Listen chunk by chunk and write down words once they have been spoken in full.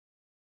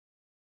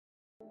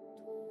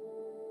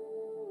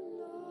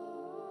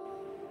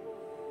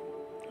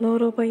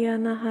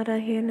Lorobayana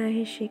harahena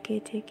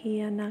hishikete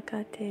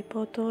kianakate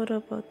potoro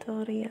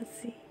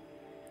potoriasi.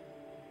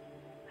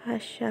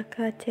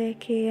 Hashakate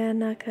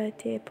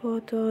kianakate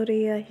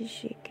potoria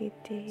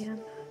hishikete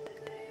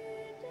yanadate.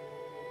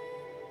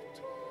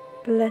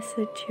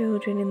 Blessed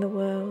children in the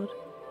world,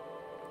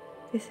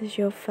 this is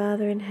your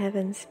Father in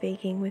heaven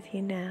speaking with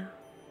you now.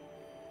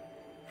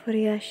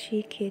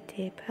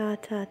 Furiashikete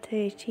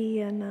patate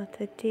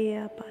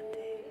chianatate apate.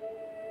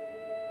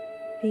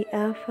 The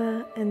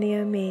Alpha and the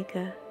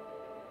Omega,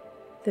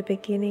 the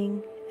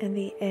beginning and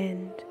the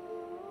end,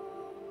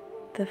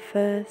 the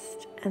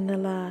first and the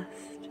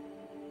last.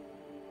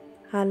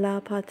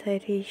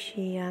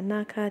 Alapatetishi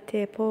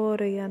anakate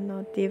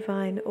poriano,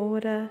 divine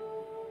order,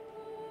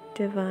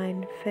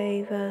 divine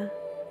favor,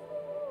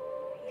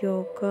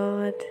 your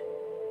God,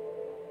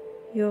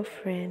 your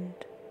friend.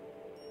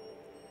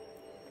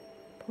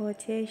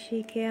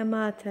 Poteshi ke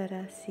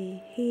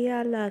amatarasi,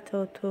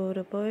 hialato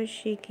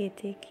toroboshi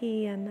kete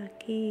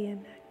kianaki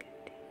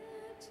anakate.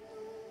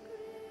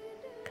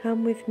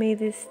 Come with me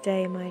this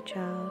day, my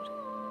child.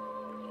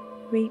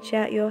 Reach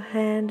out your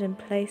hand and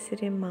place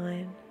it in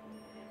mine,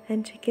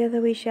 and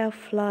together we shall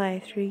fly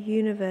through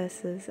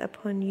universes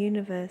upon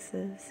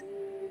universes,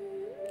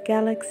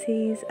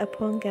 galaxies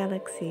upon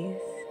galaxies,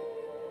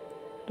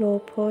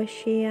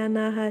 Loposhi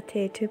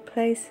anahate, to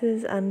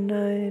places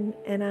unknown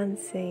and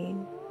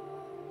unseen,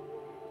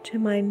 to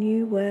my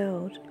new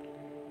world,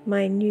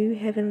 my new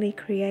heavenly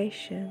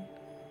creation,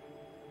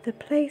 the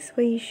place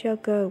where you shall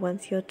go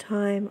once your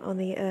time on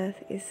the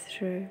earth is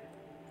through.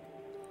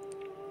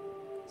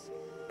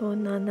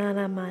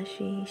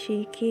 Bonanaramashi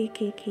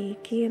shikiki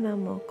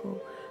kinamoko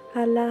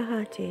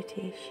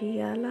alahatete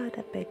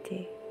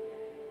shialadapete.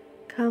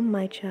 Come,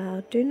 my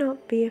child, do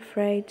not be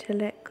afraid to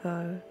let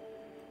go,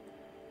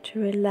 to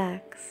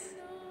relax,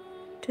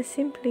 to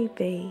simply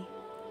be.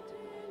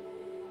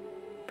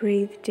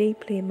 Breathe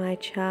deeply, my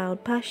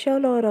child.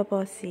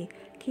 Pasholorobosi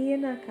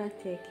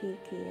kianakate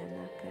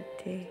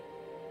kikianakate.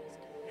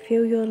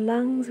 Fill your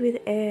lungs with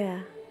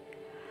air.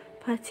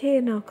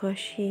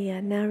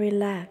 Patenokoshia. Now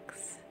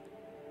relax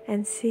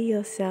and see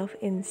yourself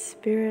in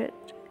spirit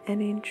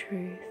and in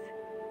truth.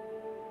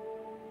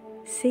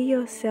 See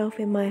yourself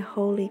in my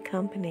holy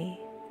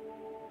company.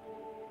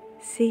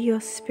 See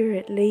your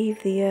spirit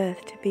leave the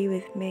earth to be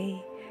with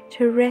me,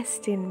 to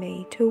rest in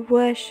me, to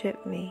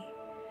worship me,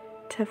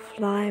 to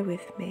fly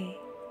with me.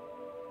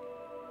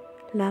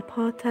 La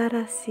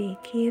potarasi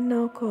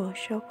kienoko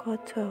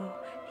shokoto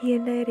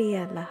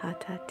hieneria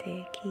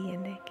lahatate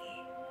kieneki.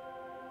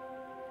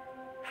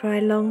 For I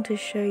long to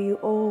show you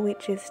all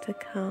which is to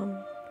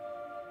come.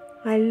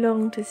 I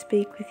long to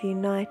speak with you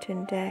night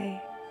and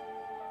day,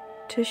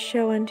 to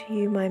show unto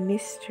you my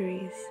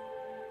mysteries,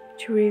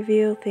 to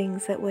reveal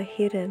things that were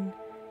hidden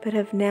but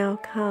have now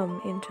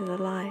come into the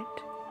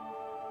light.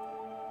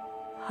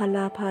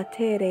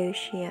 Halapatere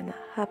shiana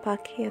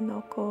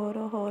hapakiano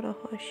koro horo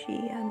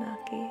hoshiana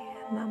ke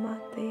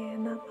namate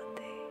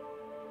namate.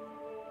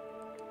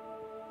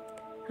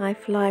 I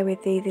fly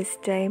with thee this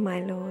day, my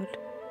Lord.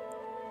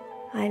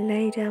 I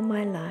lay down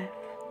my life,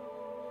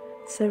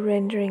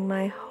 surrendering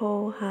my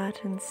whole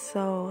heart and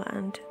soul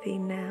unto thee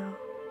now.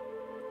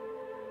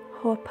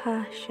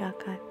 Hopa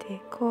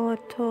shakate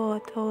koto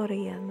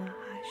toriana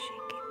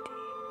hashikiti.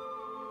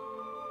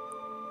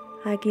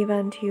 I give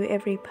unto you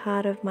every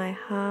part of my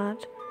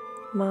heart,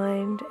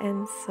 mind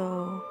and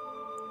soul.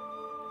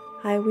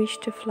 I wish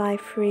to fly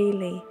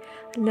freely,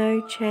 no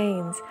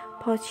chains,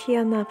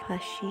 pochiana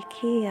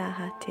pashikia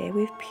hate,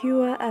 with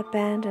pure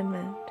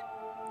abandonment.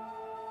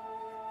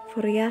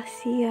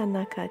 Furiasia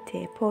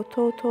nakate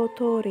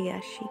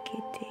potototoria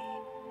shikiti.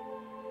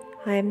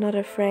 I am not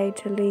afraid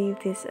to leave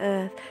this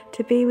earth,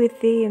 to be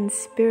with thee in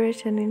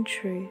spirit and in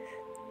truth.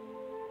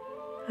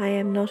 I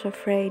am not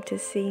afraid to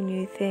see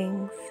new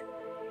things,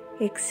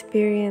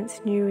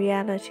 experience new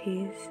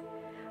realities.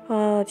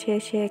 Oh,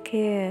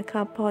 chesheke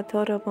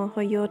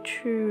kapotoromo, your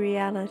true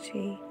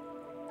reality.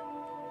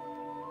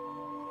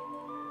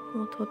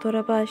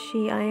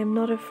 Mototorabashi, I am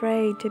not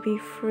afraid to be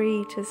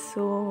free to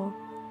soar,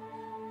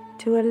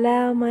 to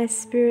allow my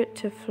spirit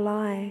to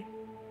fly.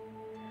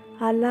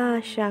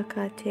 Allah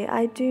shakate,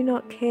 I do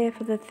not care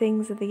for the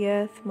things of the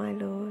earth, my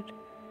Lord.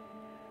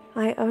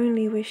 I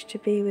only wish to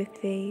be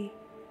with thee.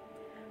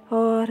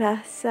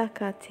 Ora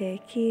sakate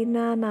ki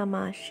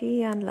nanama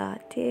shianla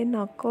te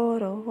no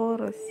koro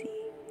horosi.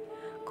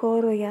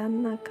 Koro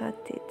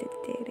yanakate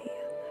te.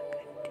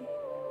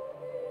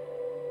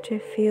 To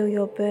feel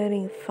your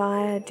burning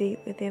fire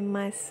deep within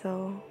my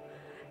soul.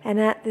 And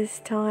at this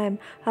time,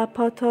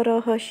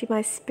 Apotoro Hoshi,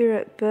 my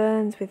spirit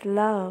burns with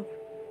love,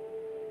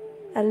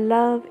 a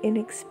love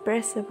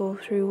inexpressible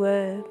through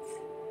words.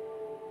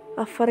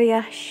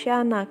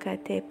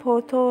 Afariashanakate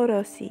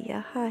potorosi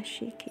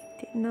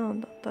yahashikite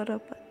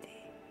nandotoropate.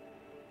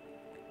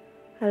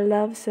 A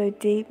love so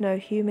deep no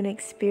human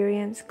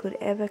experience could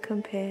ever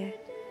compare.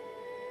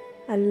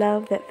 A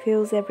love that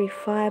fills every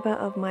fibre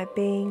of my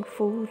being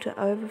full to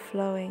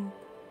overflowing.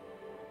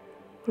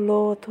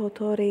 Lo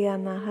totoria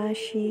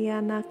nahashi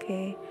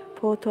anake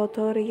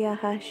pototoria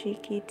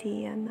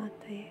hashikiti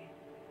anate.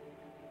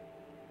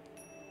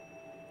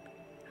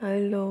 O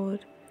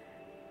Lord,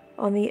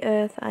 on the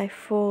earth I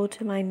fall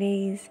to my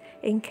knees,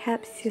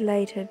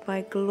 encapsulated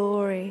by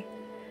glory,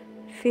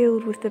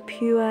 filled with the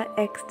pure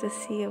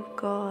ecstasy of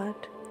God.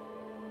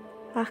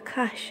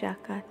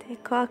 Akashakate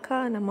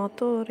kakana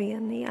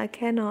motoriani, I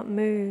cannot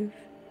move.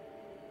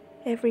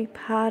 Every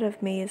part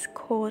of me is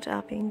caught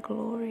up in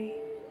glory.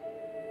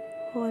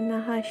 O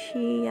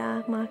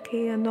Nahashia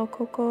Makia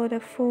Nokoko, the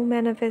full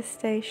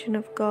manifestation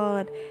of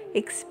God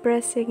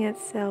expressing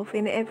itself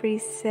in every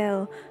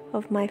cell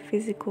of my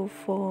physical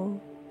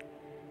form.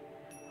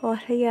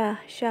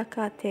 Ohia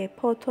Shakate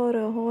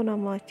Potoro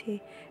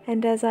Honamoti,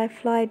 and as I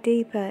fly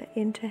deeper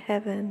into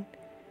heaven,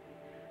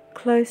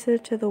 closer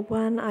to the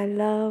one I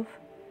love,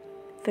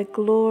 the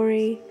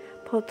glory,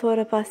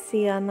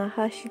 Potorapasia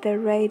Nahashi, the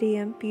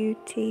radiant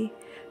beauty,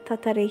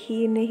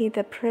 Tatarihinihi,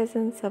 the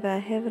presence of our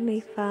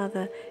Heavenly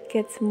Father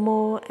gets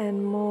more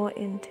and more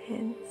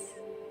intense.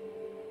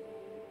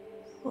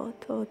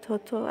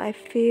 Toto, I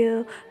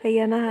feel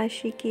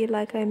Ayanahashiki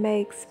like I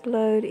may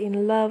explode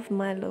in love,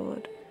 my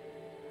Lord.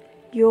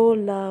 Your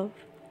love.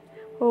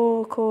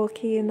 Oh,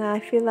 Kokina, I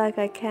feel like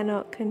I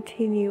cannot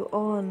continue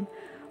on.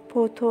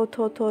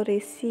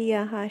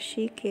 Potototorisia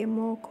hashike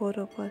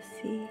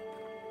mokoropasi.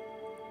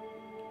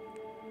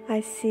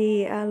 I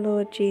see our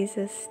Lord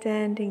Jesus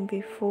standing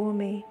before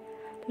me.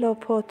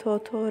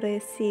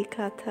 Lopototore si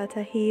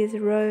katata, he is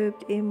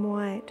robed in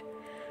white.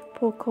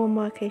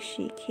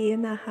 Pokomakeshiki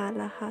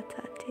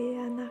nahalahatate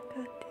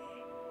anakate.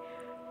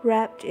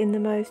 Wrapped in the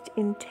most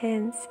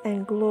intense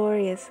and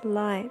glorious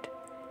light.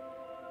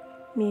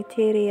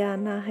 Miteria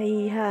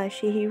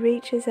nahihashi, he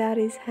reaches out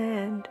his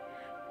hand,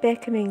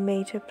 beckoning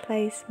me to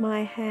place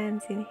my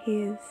hands in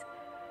his.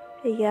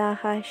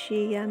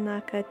 Yahashi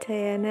yanakate,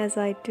 and as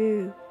I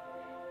do,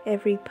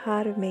 every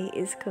part of me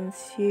is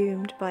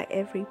consumed by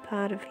every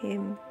part of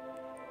him.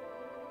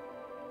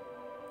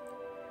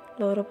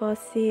 Lord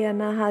Abosia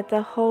Naha,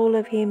 the whole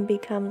of him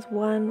becomes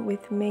one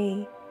with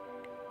me,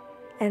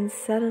 and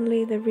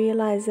suddenly the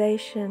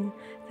realization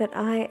that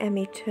I am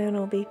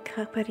eternal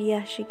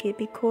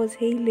because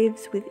he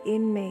lives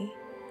within me,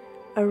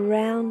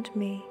 around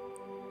me,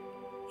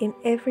 in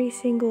every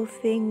single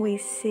thing we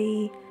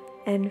see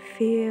and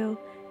feel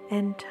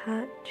and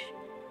touch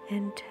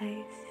and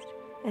taste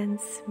and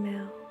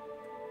smell.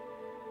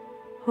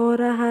 He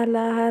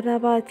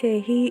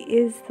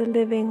is the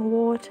living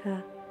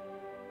water,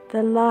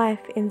 the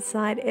life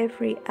inside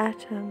every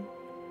atom,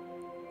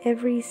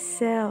 every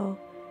cell,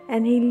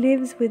 and he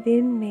lives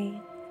within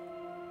me.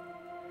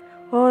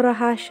 He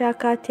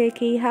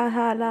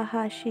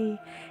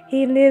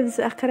lives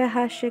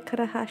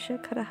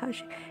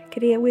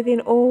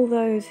within all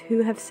those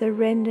who have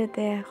surrendered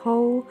their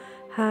whole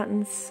heart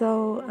and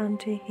soul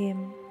unto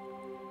him.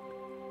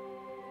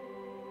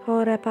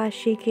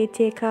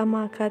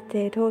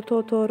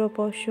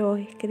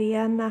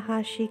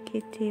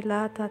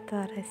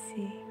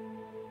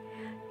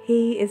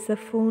 He is the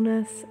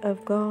fullness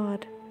of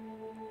God,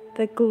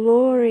 the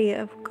glory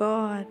of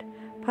God.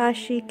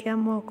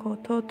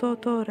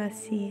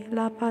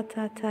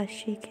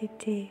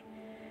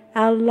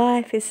 Our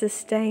life is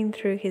sustained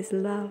through his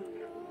love.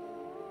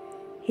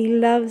 He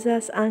loves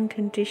us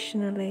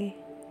unconditionally.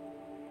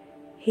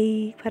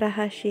 He paid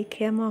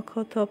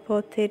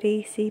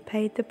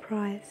the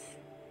price.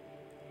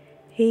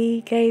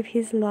 He gave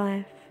his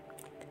life.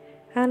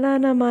 And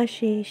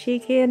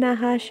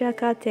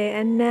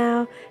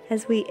now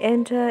as we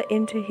enter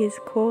into his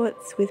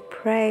courts with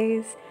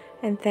praise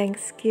and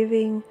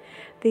thanksgiving,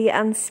 the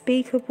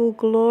unspeakable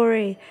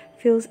glory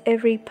fills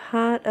every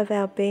part of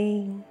our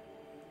being.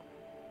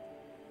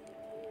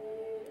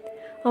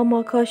 And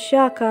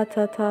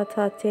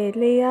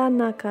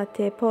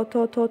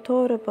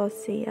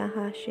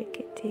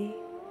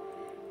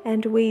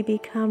we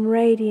become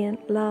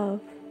radiant love.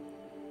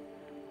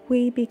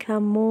 We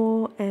become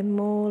more and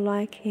more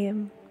like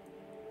him.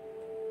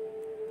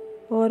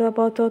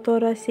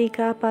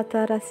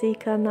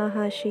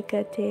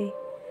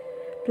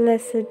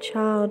 Blessed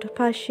child,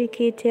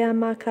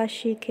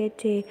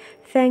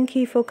 thank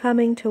you for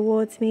coming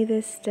towards me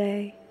this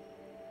day.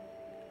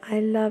 I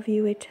love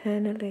you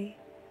eternally.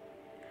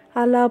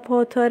 Allah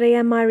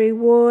potore, my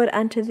reward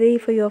unto thee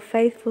for your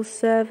faithful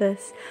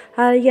service.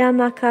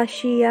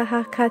 Alyanakashia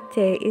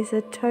hakate is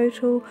a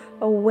total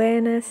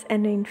awareness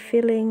and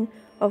infilling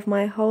of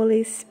my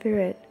Holy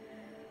Spirit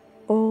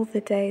all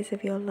the days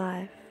of your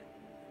life.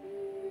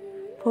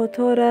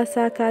 Potora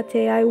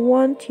sakate, I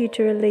want you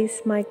to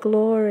release my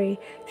glory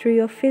through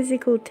your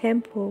physical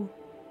temple,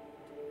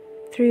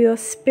 through your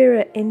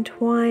spirit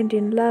entwined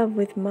in love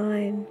with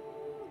mine.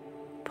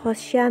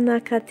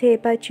 Poshana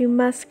kate, but you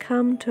must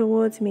come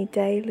towards me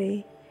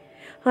daily.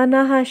 You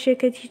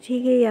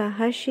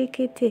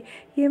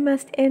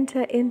must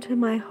enter into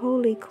my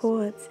holy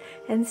courts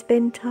and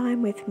spend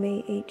time with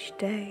me each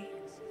day.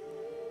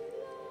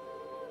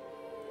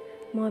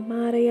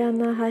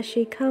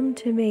 Come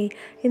to me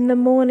in the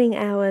morning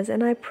hours,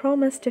 and I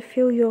promise to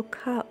fill your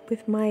cup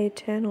with my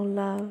eternal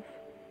love.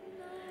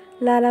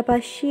 so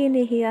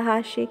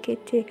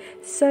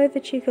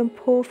that you can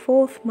pour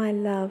forth my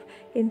love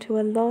into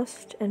a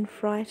lost and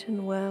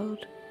frightened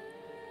world,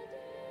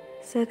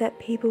 so that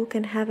people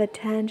can have a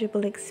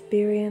tangible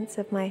experience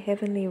of my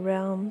heavenly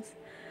realms,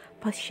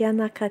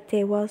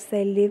 whilst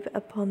they live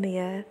upon the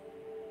earth.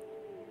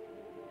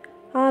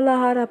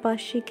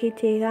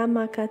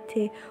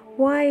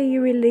 Why are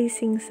you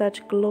releasing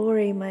such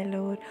glory, my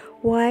Lord?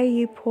 Why are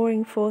you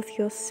pouring forth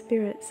your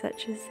spirit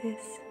such as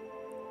this?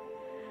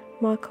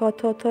 My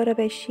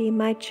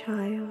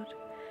child,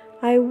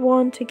 I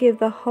want to give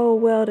the whole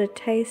world a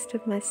taste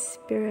of my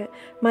spirit,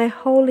 my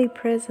holy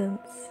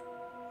presence.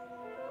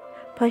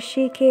 For it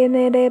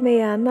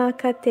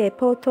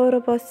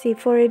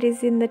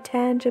is in the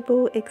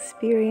tangible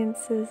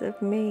experiences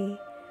of me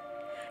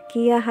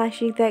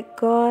that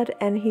God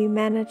and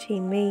humanity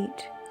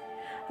meet.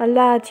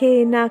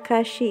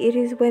 It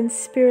is when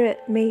spirit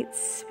meets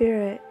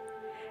spirit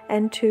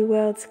and two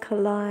worlds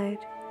collide.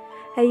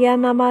 And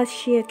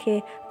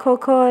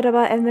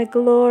the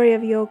glory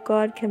of your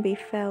God can be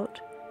felt.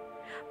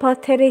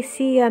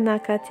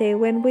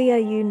 When we are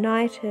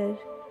united,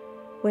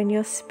 when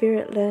your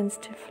spirit learns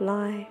to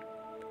fly.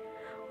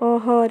 To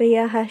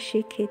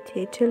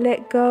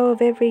let go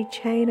of every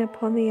chain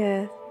upon the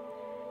earth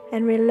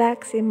and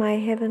relax in my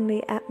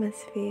heavenly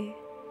atmosphere.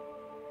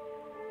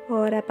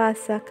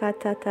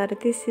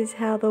 This is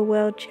how the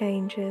world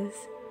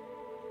changes,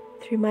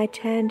 through my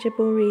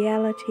tangible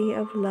reality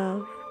of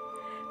love,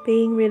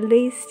 being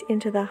released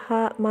into the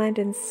heart, mind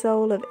and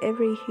soul of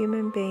every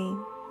human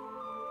being.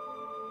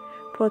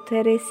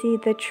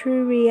 The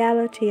true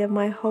reality of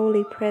my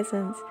holy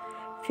presence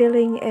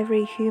filling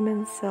every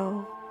human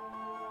soul.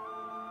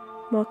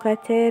 No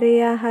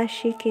person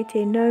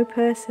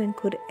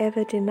could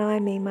ever deny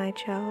me, my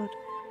child,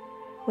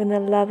 when the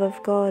love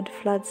of God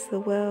floods the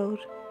world.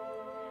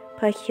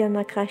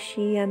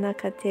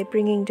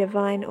 Bringing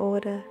divine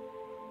order,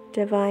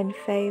 divine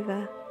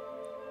favor,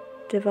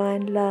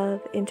 divine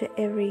love into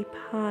every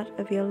part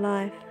of your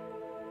life.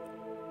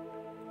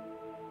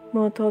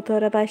 My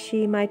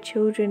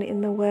children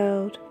in the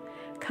world,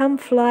 come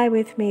fly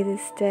with me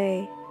this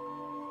day.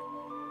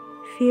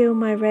 Feel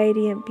my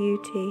radiant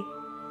beauty.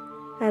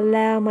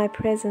 Allow my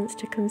presence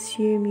to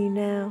consume you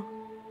now.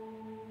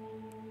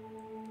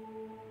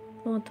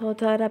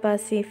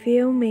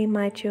 Feel me,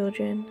 my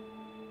children.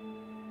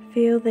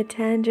 Feel the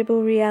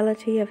tangible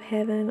reality of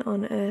heaven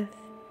on earth.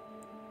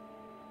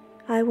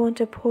 I want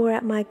to pour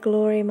out my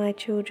glory, my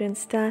children,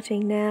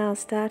 starting now,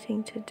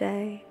 starting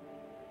today.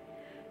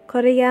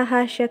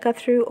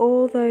 Through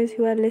all those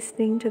who are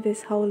listening to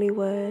this holy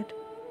word,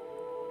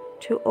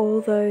 to all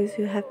those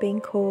who have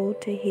been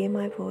called to hear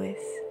my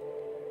voice.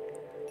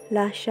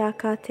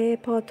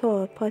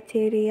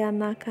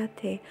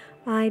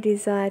 I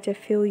desire to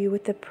fill you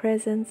with the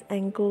presence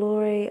and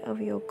glory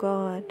of your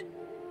God.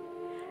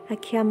 And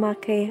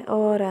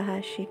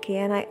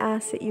I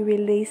ask that you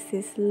release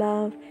this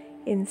love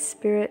in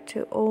spirit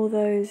to all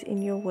those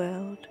in your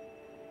world,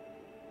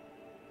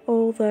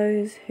 all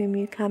those whom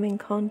you come in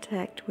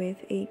contact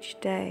with each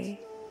day.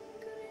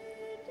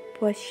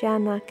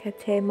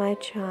 My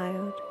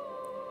child,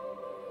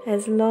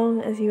 as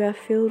long as you are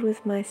filled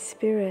with my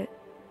spirit,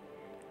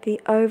 the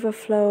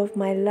overflow of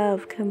my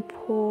love can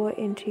pour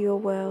into your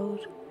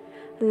world.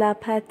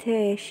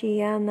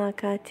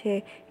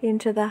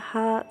 Into the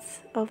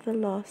hearts of the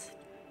lost,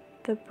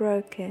 the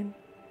broken,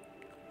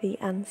 the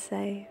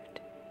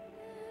unsaved.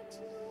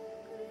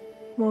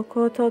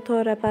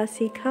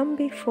 Come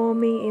before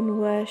me in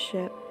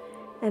worship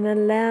and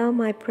allow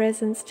my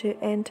presence to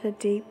enter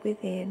deep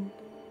within.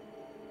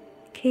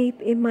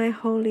 Keep in my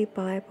holy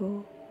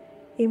Bible,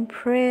 in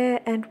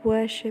prayer and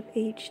worship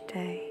each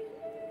day.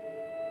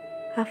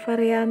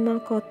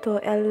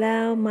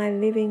 Allow my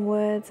living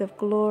words of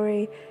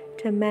glory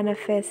to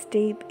manifest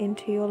deep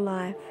into your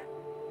life.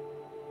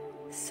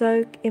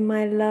 Soak in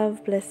my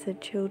love,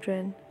 blessed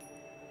children.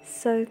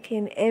 Soak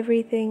in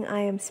everything I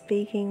am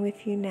speaking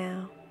with you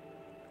now.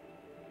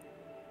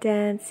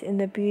 Dance in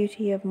the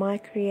beauty of my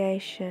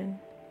creation.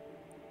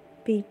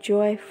 Be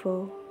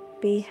joyful,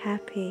 be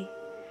happy,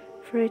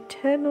 for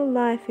eternal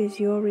life is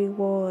your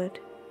reward.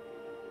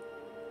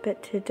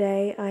 But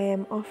today I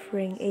am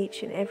offering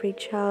each and every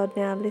child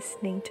now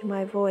listening to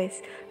my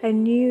voice a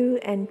new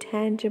and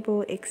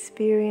tangible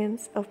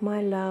experience of my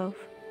love.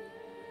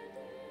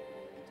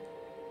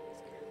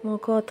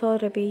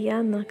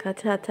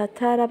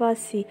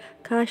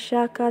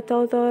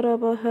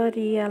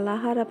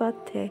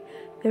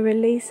 The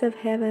release of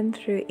heaven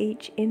through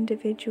each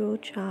individual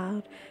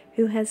child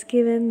who has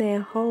given their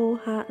whole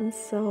heart and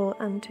soul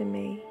unto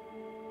me.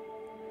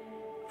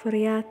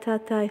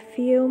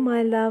 Feel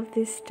my love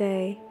this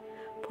day,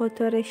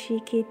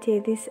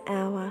 this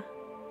hour.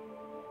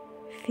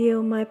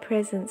 Feel my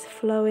presence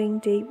flowing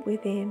deep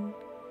within.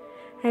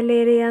 And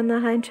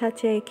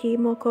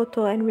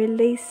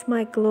release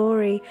my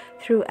glory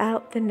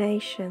throughout the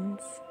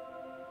nations.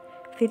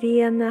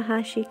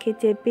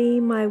 Be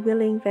my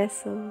willing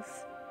vessels,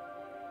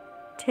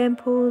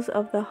 temples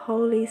of the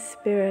Holy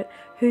Spirit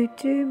who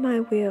do my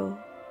will.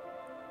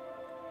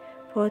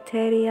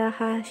 Poteria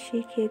ha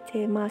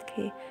shikete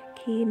make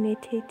ki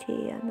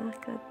netete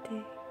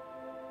anakate.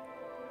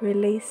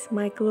 Release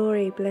my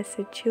glory,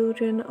 blessed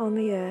children on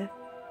the earth.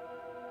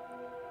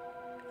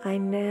 I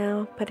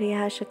now,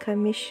 Parihasha,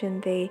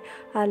 commission thee,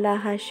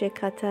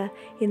 Allahashekata,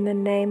 in the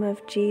name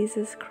of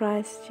Jesus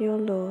Christ your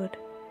Lord,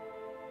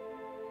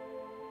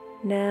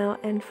 now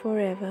and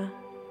forever.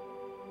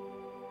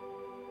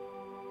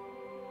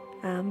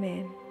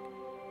 Amen.